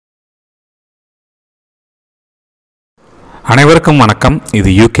அனைவருக்கும் வணக்கம். இது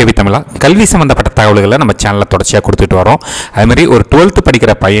யூகேவி தமிழா. கல்வி சம்பந்தப்பட்ட தகவல்களை நம்ம சேனலில் தொடர்ச்சியாக கொடுத்துட்டு வரோம். அதுமாதிரி ஒரு 12th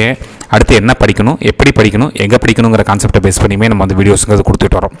படிக்கிற பையன் அடுத்து என்ன படிக்கணும், எப்படி படிக்கணும், எங்கே படிக்கணுங்கிற கான்செப்டை பேஸ் பண்ணியுமே நம்ம வந்து வீடியோஸுங்கிறது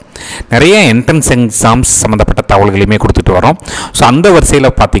கொடுத்துட்டு வரோம். நிறைய என்ட்ரன்ஸ் எக்ஸாம்ஸ் சம்மந்தப்பட்ட தகவல்களையுமே கொடுத்துட்டு வரோம். ஸோ அந்த வரிசையில்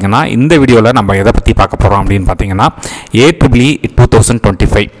பார்த்தீங்கன்னா இந்த வீடியோவில் நம்ம எதை பற்றி பார்க்க போகிறோம் அப்படின்னு பார்த்தீங்கன்னா AEEE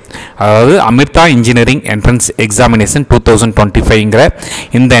 2025, அதாவது அமிர்தா இன்ஜினியரிங் என்ட்ரன்ஸ் எக்ஸாமினேஷன் 2025ங்கிற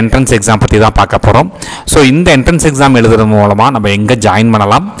இந்த என்ட்ரன்ஸ் எக்ஸாம் பற்றி தான் பார்க்க போகிறோம். ஸோ இந்த என்ட்ரன்ஸ் எக்ஸாம் எழுதுறது மூலமாக நம்ம எங்கே ஜாயின்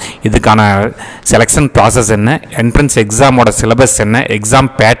பண்ணலாம், இதுக்கான செலெக்ஷன் ப்ராசஸ் என்ன, என்ட்ரன்ஸ் எக்ஸாமோட சிலபஸ் என்ன,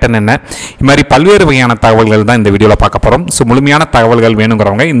 எக்ஸாம் பேட்டர்ன் என்ன, இது மாதிரி பல்வேறு வகையான தகவல்கள் தான் இந்த வீடியோவில் பார்க்க போகிறோம். ஸோ முழுமையான தகவல்கள்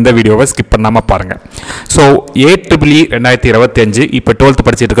வேணுங்கிறவங்க இந்த வீடியோவை ஸ்கிப் பண்ணாமல் பாருங்கள். ஸோ AEEE 2025 இப்போ 12th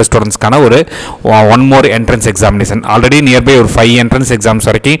படிச்சுட்டு இருக்க ஸ்டூடெண்ட்ஸ்க்கான ஒரு one more entrance examination. Already nearby ஒரு 5 என்ட்ரன்ஸ் எக்ஸாம்ஸ்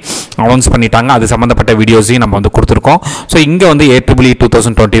வரைக்கும் அனௌன்ஸ் பண்ணிட்டாங்க. அது சம்மந்தப்பட்ட வீடியோஸையும் நம்ம வந்து கொடுத்துருக்கோம். ஸோ இங்கே வந்து AEEE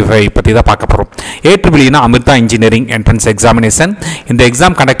 2025 பற்றி தான் பார்க்க போகிறோம். AEEEனா அமிர்தா இன்ஜினியரிங் என்ட்ரன்ஸ் எக்ஸாமினேஷன். இந்த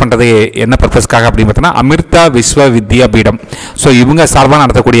எக்ஸாம் கண்டக்ட் பண்ணுறது என்ன பர்பஸ்க்காக அப்படின்னு பார்த்தீங்கன்னா அமிர்தா விஸ்வ வித்யா பீடம். ஸோ இவங்க சார்பாக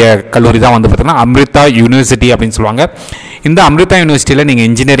நடத்தக்கூடிய கல்லூரி தான் வந்து பார்த்தீங்கன்னா அமிர்தா யூனிவர்சிட்டி அப்படின்னு சொல்லுவாங்க. இந்த அமிர்தா யூனிவர்சிட்டியில் நீங்கள்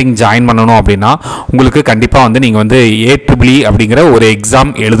இன்ஜினியரிங் ஜாயின் பண்ணணும் அப்படின்னா உங்களுக்கு கண்டிப்பாக வந்து நீங்கள் வந்து AEEE அப்படிங்கிற ஒரு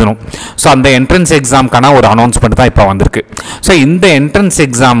எக்ஸாம் எழுதணும். ஸோ அந்த என்ட்ரன்ஸ் எக்ஸாமுக்கான ஒரு அனௌன்ஸ்மெண்ட் தான் இப்போ வந்திருக்கு. ஸோ இந்த என்ட்ரன்ஸ்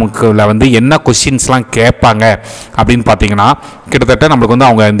எக்ஸாமுக்குள்ள வந்து என்ன கொஸ்டின்ஸ்லாம் கேட்பாங்க அப்படின்னு பார்த்தீங்கன்னா கிட்டத்தட்ட நம்மளுக்கு வந்து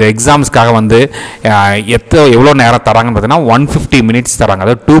அவங்க இந்த எக்ஸாம்ஸ்க்காக வந்து எவ்வளோ நேரம் தராங்கன்னு பார்த்தீங்கன்னா 150 மினிட்ஸ் தராங்க,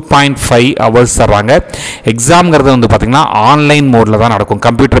 அதாவது 2.5 hours தராங்க. எக்ஸாம்ங்கிறது வந்து பார்த்தீங்கன்னா ஆன்லைன் மோடில் தான் நடக்கும்,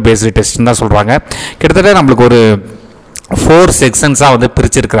 கம்ப்யூட்டர் பேஸ்டு டெஸ்ட்னு தான் சொல்கிறாங்க. கிட்டத்தட்ட நம்மளுக்கு ஒரு 4 செக்ஷன்ஸாக வந்து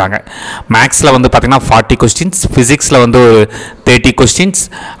பிரிச்சிருக்கிறாங்க. மேக்ஸில் வந்து பார்த்திங்கன்னா 40 கொஸ்டின்ஸ், ஃபிசிக்ஸில் வந்து ஒரு 30 கொஸ்டின்ஸ்,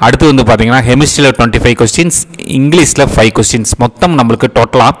 அடுத்து வந்து பார்த்திங்கன்னா கெமிஸ்ட்ரியில் 25 கொஸ்டின்ஸ், இங்கிலீஷில் 5 கொஸ்டின்ஸ், மொத்தம் நம்மளுக்கு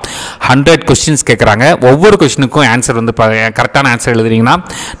டோட்டலாக 100 கொஸ்டின்ஸ் கேட்குறாங்க. ஒவ்வொரு கொஸ்டினுக்கும் ஆன்சர் வந்து கரெக்டான ஆன்சர் எழுதுறீங்கன்னா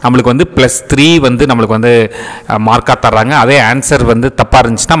நம்மளுக்கு வந்து +3 வந்து நம்மளுக்கு வந்து மார்க்காக தர்றாங்க. அதே ஆன்சர் வந்து தப்பாக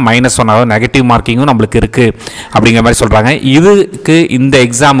இருந்துச்சுன்னா -1, அதாவது நெகட்டிவ் மார்க்கிங்கும் நம்மளுக்கு இருக்குது அப்படிங்கிற மாதிரி சொல்கிறாங்க. இதுக்கு இந்த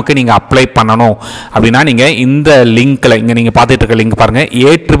எக்ஸாமுக்கு நீங்கள் அப்ளை பண்ணணும் அப்படின்னா நீங்கள் இந்த லிங்க்கில் இங்கே நீங்கள் பார்த்துட்டு இருக்க லிங்க் பாருங்கள்,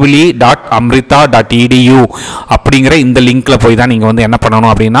 aeee.amrita.edu அப்படிங்கிற இந்த லிங்க்கில் போய் தான் நீங்கள் வந்து என்ன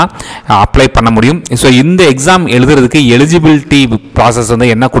பண்ணணும் அப்படின்னா அப்ளை பண்ண முடியும். ஸோ இந்த எக்ஸாம் எழுதுறதுக்கு எலிஜிபிலிட்டி ப்ராசஸ்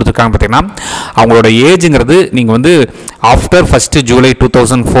வந்து என்ன கொடுத்துருக்காங்க பார்த்தீங்கன்னா அவங்களோட ஏஜுங்கிறது நீங்கள் வந்து ஆஃப்டர் 1st July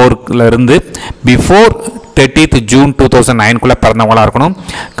 2004 இருந்து பிஃபோர் 30th June 2009 பிறந்தவங்களாக இருக்கணும்.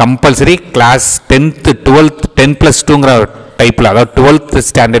 கம்பல்சரி கிளாஸ் 10th 12th 10+2ங்கிற டைப்பில், அதாவது 12th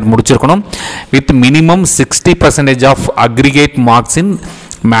ஸ்டாண்டர்ட் முடிச்சிருக்கணும். With minimum 60% of aggregate marks in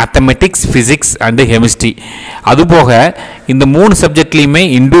mathematics, physics and chemistry. அதுபோக இந்த 3 சப்ஜெக்ட்லேயுமே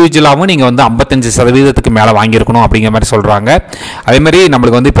இண்டிவிஜுவலாகவும் நீங்கள் வந்து 55% மேலே வாங்கியிருக்கணும் அப்படிங்கிற மாதிரி சொல்கிறாங்க. அதேமாதிரி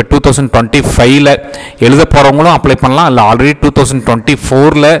நம்மளுக்கு வந்து இப்போ 2025 எழுத போகிறவங்களும் அப்ளை பண்ணலாம், இல்லை ஆல்ரெடி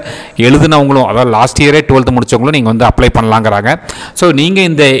 2024 எழுதினவங்களும், அதாவது லாஸ்ட் இயரே 12th முடித்தவங்களும் நீங்கள் வந்து அப்ளை பண்ணலாங்கிறாங்க. ஸோ நீங்கள்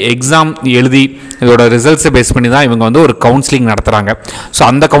இந்த எக்ஸாம் எழுதி இதோட ரிசல்ட்ஸை பேஸ் பண்ணி தான் இவங்க வந்து ஒரு கவுன்சிலிங் நடத்துகிறாங்க. ஸோ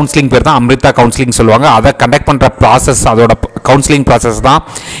அந்த கவுன்சிலிங் பேர் தான் அமிர்தா கவுன்சிலிங் சொல்லுவாங்க. அதை கண்டக்ட் பண்ணுற ப்ராசஸ், அதோட கவுன்சிலிங் ப்ராசஸ் தான்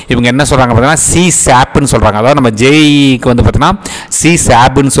இவங்க என்ன சொல்கிறாங்க பார்த்தீங்கன்னா CSAPன்னு சொல்கிறாங்க. அதாவது நம்ம JEEக்கு வந்து பார்த்தீங்கன்னா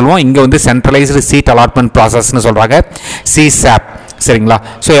CSAPன்னு சொல்லுவோம், இங்கே வந்து சென்ட்ரலைஸ்டு சீட் அலாட்மெண்ட் ப்ராசஸ்ன்னு சொல்கிறாங்க, CSAP. சரிங்களா?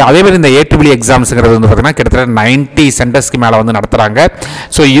 ஸோ அதேமாதிரி இந்த AEEE எக்ஸாம்ஸுங்கிறது வந்து பார்த்தீங்கன்னா கிட்டத்தட்ட 90 சென்டர்ஸ்க்கு மேலே வந்து நடத்துகிறாங்க.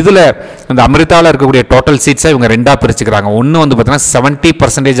 ஸோ இதில் இந்த அமிர்தாவில் இருக்கக்கூடிய டோட்டல் சீட்ஸை இவங்க 2ஆக பிரிச்சுக்கிறாங்க. ஒன்று வந்து பார்த்தீங்கன்னா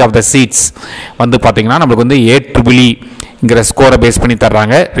 70% ஆஃப் த சீட்ஸ் வந்து பார்த்தீங்கன்னா நம்மளுக்கு வந்து AEEEங்கிற ஸ்கோரை பேஸ் பண்ணி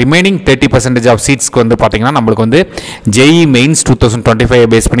தர்றாங்க. ரிமைனிங் 30% ஆஃப் சீட்ஸ்க்கு வந்து பார்த்தீங்கன்னா நம்மளுக்கு வந்து JEE மெயின்ஸ் 2025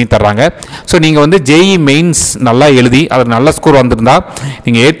 பேஸ் பண்ணி தர்றாங்க. ஸோ நீங்கள் வந்து JEE மெயின்ஸ் நல்லா எழுதி அதில் நல்ல ஸ்கோர் வந்திருந்தால்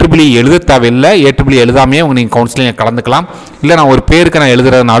நீங்கள் AEEE எழுத தேவையில்லை, AEEE எழுதாமையே நீங்கள் கவுன்சிலிங்கை கலந்துக்கலாம். இல்லை நான் ஒரு பேருக்கு நான்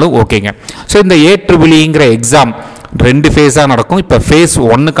எழுதுறதுனாலும் ஓகேங்க. ஸோ இந்த AEEEங்கிற எக்ஸாம் 2 ஃபேஸாக நடக்கும். இப்போ ஃபேஸ்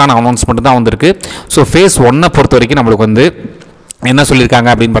 1க்கான அனௌன்ஸ்மெண்ட் தான் வந்திருக்கு. ஸோ ஃபேஸ் 1 பொறுத்த வரைக்கும் நம்மளுக்கு வந்து என்ன சொல்லியிருக்காங்க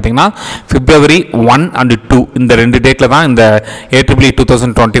அப்படின்னு பார்த்தீங்கன்னா February 1 and 2 இந்த 2 டேட்டில் தான் இந்த AEEE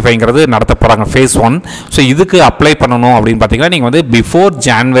 2025ங்கிறது நடத்த போகிறாங்க, ஃபேஸ் 1. ஸோ இதுக்கு அப்ளை பண்ணணும் அப்படின்னு பார்த்தீங்கன்னா நீங்கள் வந்து பிஃபோர்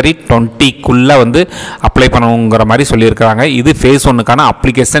January 20 வந்து அப்ளை பண்ணணுங்கிற மாதிரி சொல்லியிருக்கிறாங்க. இது ஃபேஸ் 1க்கான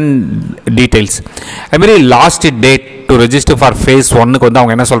அப்ளிகேஷன் டீட்டெயில்ஸ். அதுமாரி last date to register for face 1க்கு வந்து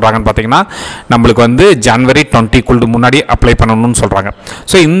அவங்க என்ன சொல்கிறாங்கன்னு பார்த்தீங்கன்னா நம்மளுக்கு வந்து January 20 முன்னாடி அப்ளை பண்ணணும்னு சொல்கிறாங்க.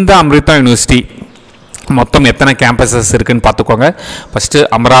 ஸோ இந்த அமிர்தா யூனிவர்சிட்டி மொத்தம் எத்தனை கேம்பஸஸ் இருக்குன்னு பார்த்துக்கோங்க. ஃபஸ்ட்டு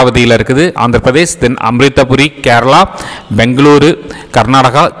அமராவதியில் இருக்குது, ஆந்திர பிரதேஷ், தென் அமிர்தபுரி கேரளா, பெங்களூரு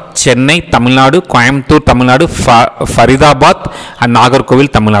கர்நாடகா, சென்னை தமிழ்நாடு, கோயம்புத்தூர் தமிழ்நாடு, ஃபரிதாபாத் அண்ட்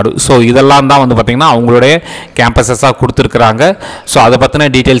நாகர்கோவில் தமிழ்நாடு. ஸோ இதெல்லாம் தான் வந்து பார்த்திங்கன்னா அவங்களுடைய கேம்பஸஸாக கொடுத்துருக்குறாங்க. ஸோ அதை பற்றின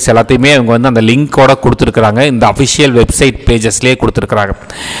டீட்டெயில்ஸ் எல்லாத்தையுமே அவங்க வந்து அந்த லிங்க்கோட கொடுத்துருக்குறாங்க, இந்த அஃபிஷியல் வெப்சைட் பேஜஸ்லேயே கொடுத்துருக்குறாங்க.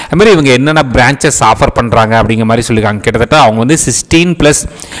 அதுமாதிரி இவங்க என்னென்ன பிரான்ச்சஸ் ஆஃபர் பண்ணுறாங்க அப்படிங்கிற மாதிரி சொல்லியிருக்காங்க. கிட்டத்தட்ட அவங்க வந்து 16+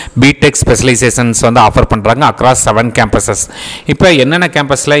 பிடெக் ஸ்பெஷலைசேஷன்ஸ் வந்து ஆஃபர் பண்ணுறாங்க அக்ராஸ் 7 கேம்பஸஸ். இப்போ என்னென்ன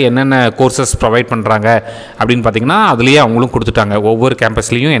கேம்பஸில் என்னென்ன கோர்சஸ் ப்ரொவைட் பண்ணுறாங்க அப்படின்னு பார்த்தீங்கன்னா அதுலேயே அவங்களும் கொடுத்துட்டாங்க ஒவ்வொரு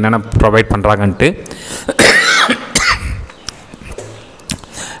கேம்பஸ்லேயும் என்னென்ன ப்ரொவைட் பண்ணுறாங்கன்ட்டு.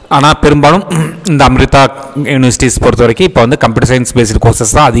 ஆனால் பெரும்பாலும் இந்த அம்ரிதா யூனிவர்சிட்டிஸ் பொறுத்த வரைக்கும் இப்போ வந்து கம்ப்யூட்டர் சயின்ஸ் பேஸ்டு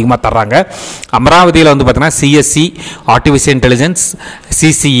கோர்சஸ் தான் அதிகமாக தர்றாங்க. அமராவதியில் வந்து பார்த்தீங்கன்னா CSC artificial intelligence,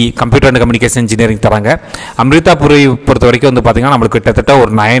 CCE computer and communication engineering தராங்க. அம்ரிதாபுரை பொறுத்த வரைக்கும் வந்து பார்த்தீங்கன்னா நம்மளுக்கு கிட்டத்தட்ட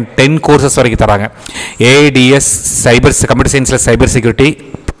ஒரு 10 கோர்சஸ் வரைக்கும் தராங்க. ஏஐடிஎஸ் கம்ப்யூட்டர் சயின்ஸில் cyber security,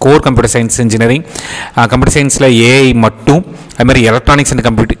 core computer science engineering, computer சயின்ஸில் ஏஐ மட்டும், அதுமாதிரி எலக்ட்ரானிக்ஸ் அண்ட்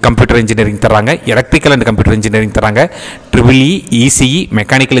கம்ப்யூட்டர் இன்ஜினியரிங் தராங்க, எலக்ட்ரிக்கல் அண்ட் கம்ப்யூட்டர் இன்ஜினியரிங் தராங்க, EEE, ECE,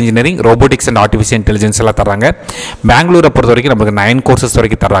 mechanical engineering, robotics and artificial intelligence எல்லாம் தராங்க. பெங்களூரை பொறுத்த வரைக்கும் நமக்கு 9 கோர்சஸ்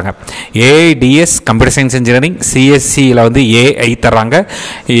வரைக்கும் தராங்க. ஏஐடிஎஸ் கம்ப்யூட்டர் சயின்ஸ் இன்ஜினியரிங், சிஎஸ்சியில் வந்து ஏஐ தராங்க,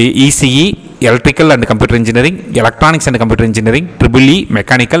 ECE electrical and computer engineering, electronics and computer engineering, EEE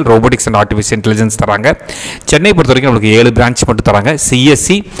mechanical, robotics and artificial intelligence தராங்க. சென்னை பொறுத்த வரைக்கும் நம்மளுக்கு 7 பிரான்ச் மட்டும் தராங்க.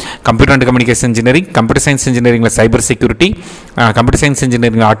 CSC computer and communication engineering, computer science இன்ஜினியரிங்கில் cyber security, computer science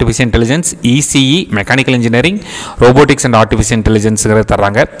engineering artificial intelligence, ECE mechanical engineering, robotics and artificial இன்டெலிஜென்ஸுங்கிறது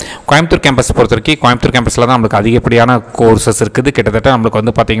தராங்க. Coimbatore campus பொறுத்த வரைக்கும் கோயம்புத்தூர் கேம்பஸில் தான் நம்மளுக்கு அதிகப்படியான கோர்சஸ் இருக்குது. கிட்டத்தட்ட நம்மளுக்கு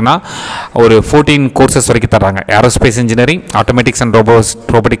வந்து பார்த்திங்கன்னா ஒரு 14 கோர்சஸ் வரைக்கும் தராங்க. Aerospace engineering, ஆட்டோமேட்டிக்ஸ் and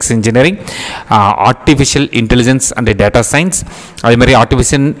robotics engineering, artificial intelligence and data science, அதேமாதிரி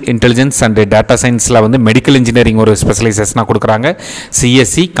ஆர்டிஃபிஷியல் இன்டெலிஜென்ஸ் அண்ட் டேட்டா சயின்ஸில் வந்து மெடிக்கல் இன்ஜினியரிங் ஒரு ஸ்பெஷலைசேஷனாக கொடுக்குறாங்க.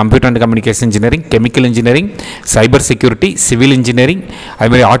 CSC computer and communication engineering, chemical engineering, cyber security, civil engineering,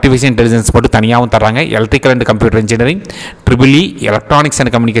 அதுமாதிரி ஆர்டிஃபிஷியல் இன்டெலிஜென்ஸ் மட்டும் தனியாகவும் தராங்க. Electrical and computer engineering, EEE electronics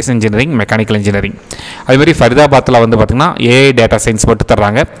and communication engineering, mechanical engineering. அதுமாதிரி ஃபரிதாபாத்தில் வந்து பார்த்திங்கன்னா ஏஐ டேட்டா சயின்ஸ் மட்டும்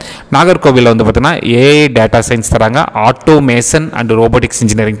தராங்க. நாகர்கோவிலில் வந்து பார்த்திங்கன்னா ஏஐ டேட்டா சயின்ஸ் தராங்க, ஆட்டோமேஷன் அண்ட் ரோபோட்டிக்ஸ்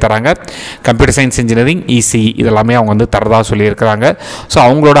இன்ஜினியரிங் தராங்க, கம்ப்யூட்டர் சயின்ஸ் இன்ஜினியரிங், இசிஇ இதெல்லாமே அவங்க வந்து தரதா சொல்லியிருக்கிறாங்க. ஸோ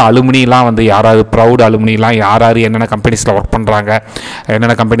அவங்களோட அலுமினிலாம் வந்து யாராவது ப்ரௌட் அலுமினிலாம் யார் யார் என்னென்ன கம்பெனிஸில் ஒர்க் பண்ணுறாங்க,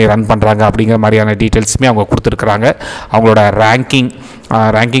 என்னென்ன கம்பெனி ரன் பண்ணுறாங்க அப்படிங்கிற மாதிரியான டீட்டெயில்ஸுமே அவங்க கொடுத்துருக்குறாங்க. அவங்களோட ரேங்கிங்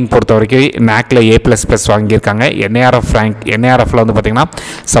பொறுத்த வரைக்கும் NACல A++ வாங்கியிருக்காங்க. NARFல வந்து பார்த்திங்கன்னா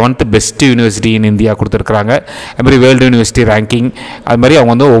 7th best university in India கொடுத்துருக்குறாங்க. அதுமாதிரி வேர்ல்டு யூனிவர்சிட்டி ரேங்கிங், அது மாதிரி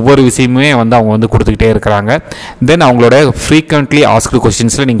அவங்க வந்து ஒவ்வொரு விஷயமுமே வந்து அவங்க வந்து கொடுத்துக்கிட்டே இருக்கிறாங்க. தென் அவங்களோட ஃப்ரீக்வெண்ட்லி ஆஸ்க்டு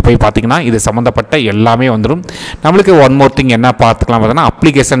கொஸ்டின்ஸில் நீங்கள் போய் பார்த்தீங்கன்னா இது சம்மந்தப்பட்ட எல்லாமே வந்துடும். நம்மளுக்கு ஒன் மோர் திங் என்ன பார்த்துக்கலாம் பார்த்தீங்கன்னா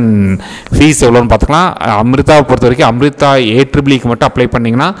அப்ளிகேஷன் ஃபீஸ் எவ்வளோன்னு பார்த்துக்கலாம். அம்ரிதாவை பொறுத்த வரைக்கும் அம்ரிதா AEEEக்கு மட்டும் அப்ளை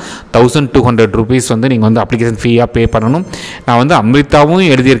பண்ணிங்கன்னா 1200 rupees வந்து நீங்கள் வந்து அப்ளிகேஷன் ஃபீயாக பே பண்ணணும். நான் வந்து அம்ரிதாவும்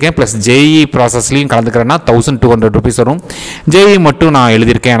எழுதியிருக்கேன் ப்ளஸ் JEE ப்ராசஸ்லையும் கலந்துக்கிறேன்னா 1200 rupees வரும். JEE மட்டும் நான்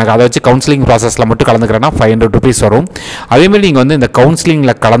எழுதியிருக்கேன், எனக்கு அதை வச்சு கவுன்சிலிங் ப்ராசஸில் மட்டும் கலந்துக்கிறேன்னா 500 rupees வரும். அதேமாதிரி நீங்கள் வந்து இந்த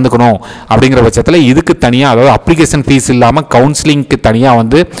கவுன்சிலிங்கில் கலந்துக்கணும் அப்படிங்கிற பட்சத்தில் இதுக்கு தனியாக, அதாவது அப்ளிகேஷன் ஃபீஸ் இல்லாமல் கவுன்சிலிங்க்கு தனியாக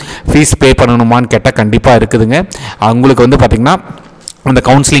வந்து ஃபீஸ் பே பண்ணணுமான்னு கேட்டால் கண்டிப்பாக இருக்குதுங்க. அவங்களுக்கு வந்து பார்த்திங்கன்னா அந்த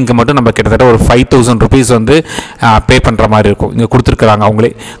கவுன்சிலிங்க்கு மட்டும் நம்ம கிட்டத்தட்ட ஒரு 5000 rupees வந்து பே பண்ணுற மாதிரி இருக்கும். இங்கே கொடுத்துருக்குறாங்க அவங்களே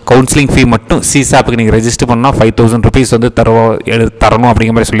கவுன்சிலிங் ஃபீ மட்டும் சிசாப்புக்கு நீங்கள் ரெஜிஸ்டர் பண்ணால் 5000 rupees வந்து தரணும்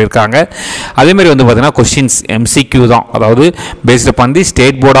அப்படிங்கிற மாதிரி சொல்லியிருக்காங்க. அதேமாதிரி வந்து பார்த்திங்கன்னா கொஷின்ஸ் MCQ தான், அதாவது based upon the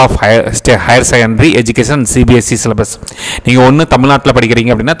state board of higher secondary education CBSE syllabus. நீங்கள் ஒன்று தமிழ்நாட்டில்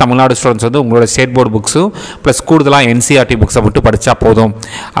படிக்கிறீங்க அப்படின்னா தமிழ்நாடு ஸ்டூடெண்ட்ஸ் வந்து உங்களோட ஸ்டேட் போர்டு புக்ஸும் ப்ளஸ் கூடுதலாக NCERT புக்ஸை மட்டும் படித்தா போதும்.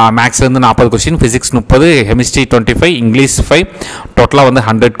 மேக்ஸ்லேருந்து 40 கொஷின், ஃபிசிக்ஸ் 30, கெமிஸ்ட்ரி 25, இங்கிலீஷ் 5, டோட்டலாக வந்து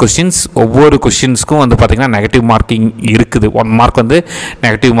 100 கொஷின்ஸ். ஒவ்வொரு கொஷின்ஸ்க்கும் வந்து பார்த்திங்கன்னா நெகட்டிவ் மார்க்கிங் இருக்குது. 1 mark வந்து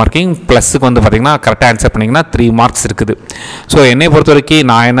நெகட்டிவ் மார்க்கிங், ப்ளஸுக்கு வந்து பார்த்திங்கன்னா கரெக்டாக ஆன்சர் பண்ணிங்கன்னா 3 marks இருக்குது. ஸோ என்னை பொறுத்த வரைக்கும்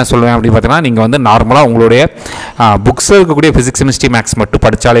நான் என்ன சொல்லுவேன் அப்படின்னு பார்த்தீங்கன்னா நீங்கள் வந்து நார்மலாக உங்களுடைய புக்ஸில் இருக்கக்கூடிய ஃபிசிக்ஸ் கெமிஸ்ட்ரி மேக்ஸ் மட்டும்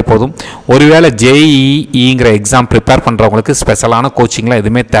படித்தாலே போதும். ஒருவேளை JEEங்கிற எக்ஸாம் ப்ரிப்பேர் பண்ணுறவங்களுக்கு ஸ்பெஷலான கோச்சிங்லாம்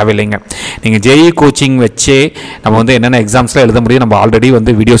எதுவுமே தேவையில்லைங்க. நீங்கள் JEE கோச்சிங் வச்சே நம்ம வந்து என்னென்ன எக்ஸாம்ஸ்லாம் எழுத முடியும் நம்ம ஆல்ரெடி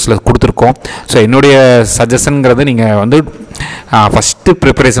வந்து வீடியோஸில் கொடுத்துருக்கோம். ஸோ என்னுடைய சஜஷனுங்கிறது நீங்கள் வந்து ஃபஸ்ட்டு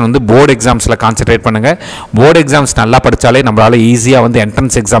ப்ரிப்பரேஷன் வந்து போர்டு எக்ஸாம்ஸில் கான்சன்ட்ரேட் பண்ணுங்கள். போர்டு எக்ஸாம்ஸ் நல்லா படித்தாலே நம்மளால் ஈஸியாக வந்து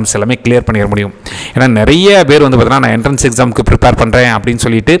என்ட்ரன்ஸ் எக்ஸாம்ஸ் எல்லாமே கிளியர் பண்ணிட முடியும். ஏன்னா நிறைய பேர் வந்து பார்த்தீங்கன்னா நான் என்ட்ரன்ஸ் எக்ஸாமுக்கு ப்ரிப்பேர் பண்ணுறேன் அப்படின்னு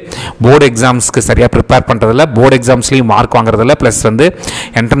சொல்லிட்டு போர்டு எக்ஸாம்ஸ்க்கு சரியாக ப்ரிப்பேர் பண்ணுறதில்ல, போர்டு எக்ஸாம்ஸ்லையும் மார்க் வாங்குறதில்ல, ப்ளஸ் வந்து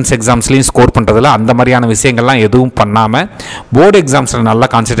என்ட்ரன்ஸ் எக்ஸாம்ஸ்லையும் ஸ்கோர் பண்ணுறதில்ல. அந்த மாதிரியான விஷயங்கள்லாம் எதுவும் பண்ணாமல் போர்டு எக்ஸாம்ஸில் நல்லா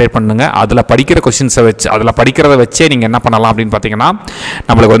கான்சன்ட்ரேட் பண்ணுங்கள். அதில் படிக்கிற கொஷின்ஸை வச்சு, அதில் படிக்கிறத வச்சே நீங்கள் என்ன பண்ணலாம் அப்படின்னு பார்த்தீங்கன்னா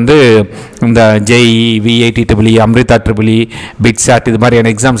நம்மளுக்கு வந்து இந்த JEE, VIT, EEE, Amrita EEE, BITSAT இது மாதிரியான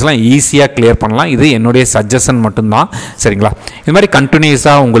எக்ஸாம்ஸ்லாம் ஈஸியாக கிளியர் பண்ணலாம். இது என்னுடைய சஜஷன் மட்டும்தான், சரிங்களா? இது மாதிரி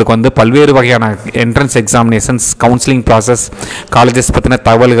கண்டினியூஸாக உங்களுக்கு வந்து பல்வேறு வகையான entrance examinations, counselling process, colleges பற்றின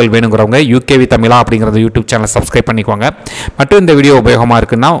தகவல்கள் வேணுங்கிறவங்க UKV தமிழா அப்படிங்கிறத யூடியூப் சேனல் சப்ஸ்கிரைப் பண்ணிக்கோங்க. மற்றும் இந்த வீடியோ உபயோகமாக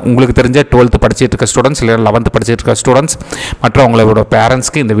இருக்குன்னா உங்களுக்கு தெரிஞ்ச 12th படிச்சுட்டு இருக்க ஸ்டூடெண்ட்ஸ் இல்லை 11th படிச்சுட்டு இருக்க ஸ்டூடெண்ட்ஸ் மற்றும் அவங்களோட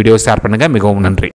பேரண்ட்ஸ்க்கு இந்த வீடியோ ஷேர் பண்ணுங்கள். மிகவும் நன்றி.